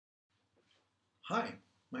Hi,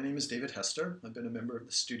 my name is David Hester. I've been a member of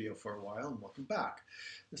the studio for a while, and welcome back.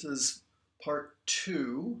 This is part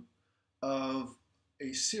 2 of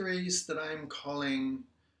a series that I'm calling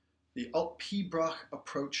the Alt Pibroch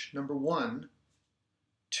Approach #1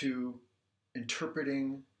 to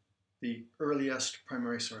interpreting the earliest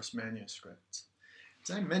primary source manuscripts. As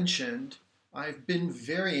I mentioned, I've been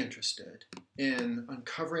very interested in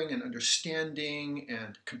uncovering and understanding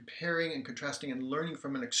and comparing and contrasting and learning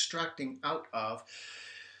from and extracting out of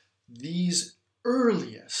these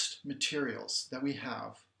earliest materials that we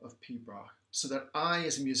have of Pibroch, so that I,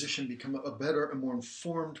 as a musician, become a better and more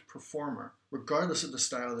informed performer, regardless of the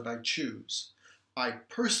style that I choose. I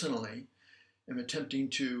personally am attempting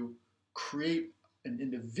to create an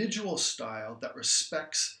individual style that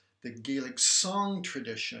respects the Gaelic song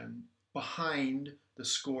tradition behind the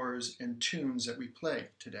scores and tunes that we play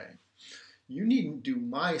today. You needn't do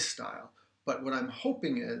my style, but what I'm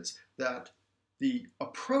hoping is that the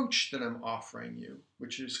approach that I'm offering you,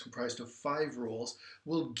 which is comprised of 5 rules,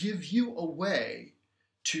 will give you a way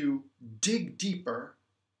to dig deeper,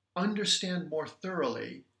 understand more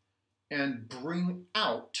thoroughly, and bring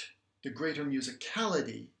out the greater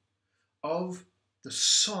musicality of the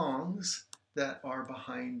songs that are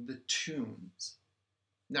behind the tunes.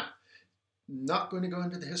 Now, not going to go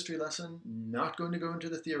into the history lesson, not going to go into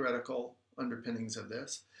the theoretical underpinnings of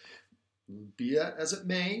this. Be that as it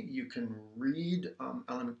may, you can read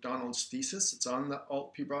Alan MacDonald's thesis. It's on the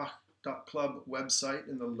altpibroch.club website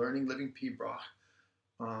in the Learning Living Pibroch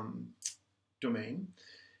domain.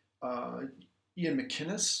 Ian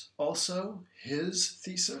McInnes also, his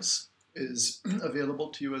thesis is available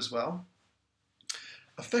to you as well.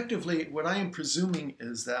 Effectively, what I am presuming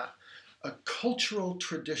is that a cultural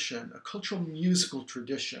tradition, a cultural musical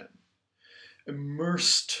tradition,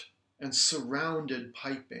 immersed and surrounded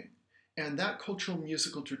piping. And that cultural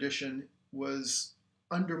musical tradition was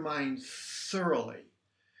undermined thoroughly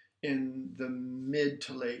in the mid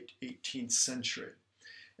to late 18th century.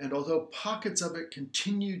 And although pockets of it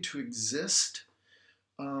continued to exist,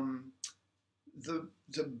 the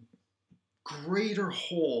greater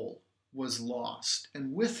whole was lost,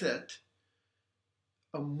 and with it,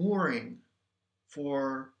 a mooring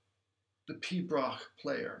for the Pibroch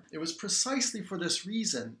player. It was precisely for this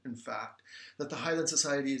reason, in fact, that the Highland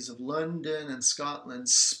Societies of London and Scotland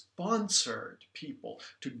sponsored people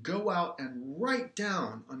to go out and write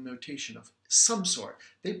down a notation of some sort.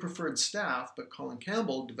 They preferred staff, but Colin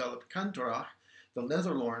Campbell developed Cantorach, the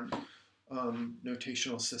Netherlorn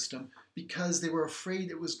notational system, because they were afraid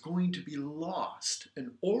it was going to be lost.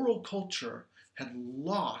 An oral culture had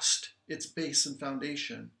lost its base and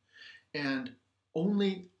foundation, and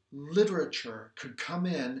only literature could come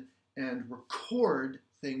in and record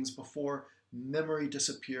things before memory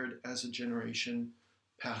disappeared as a generation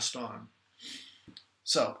passed on.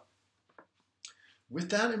 So, with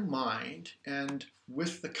that in mind, and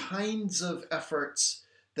with the kinds of efforts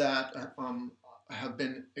that have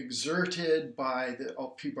been exerted by the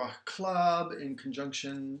Alt Pibroch Club in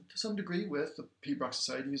conjunction, to some degree, with the Pibroch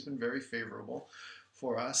Society, who's been very favorable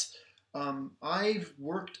for us, I've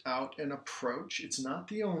worked out an approach. It's not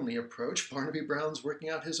the only approach. Barnaby Brown's working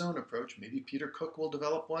out his own approach. Maybe Peter Cook will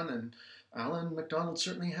develop one, and Alan MacDonald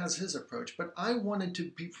certainly has his approach. But I wanted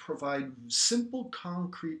to provide simple,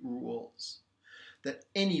 concrete rules that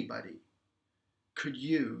anybody could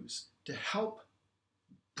use to help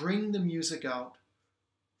bring the music out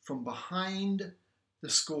from behind the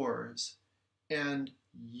scores and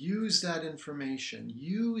use that information,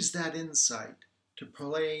 use that insight to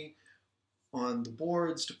play on the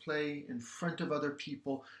boards, to play in front of other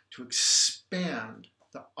people, to expand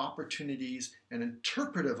the opportunities and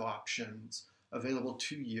interpretive options available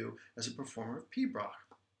to you as a performer of Pibroch.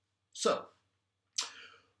 So,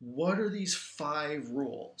 what are these 5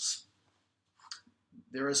 rules?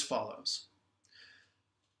 They're as follows.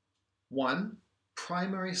 1,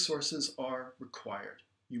 primary sources are required.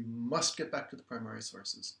 You must get back to the primary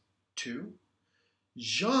sources. 2,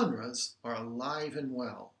 genres are alive and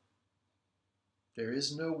well. There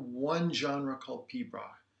is no one genre called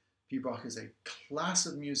Pibroch. Pibroch is a class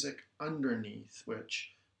of music underneath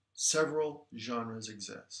which several genres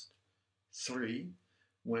exist. 3,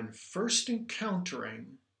 when first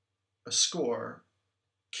encountering a score,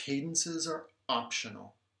 cadences are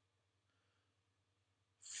optional.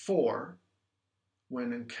 4,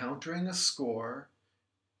 when encountering a score,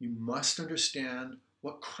 you must understand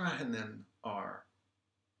what crahanen are.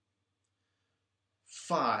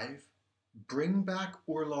 5, bring back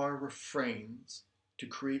Urlar refrains to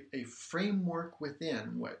create a framework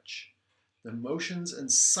within which the motions and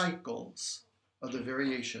cycles of the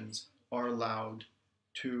variations are allowed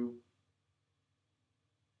to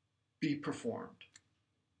be performed.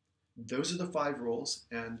 Those are the 5 rules,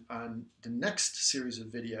 and on the next series of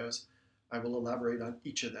videos, I will elaborate on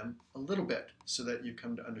each of them a little bit so that you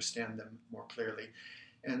come to understand them more clearly,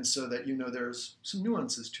 and so that you know there's some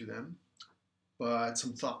nuances to them, but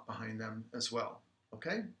some thought behind them as well.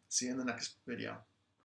 Okay? See you in the next video.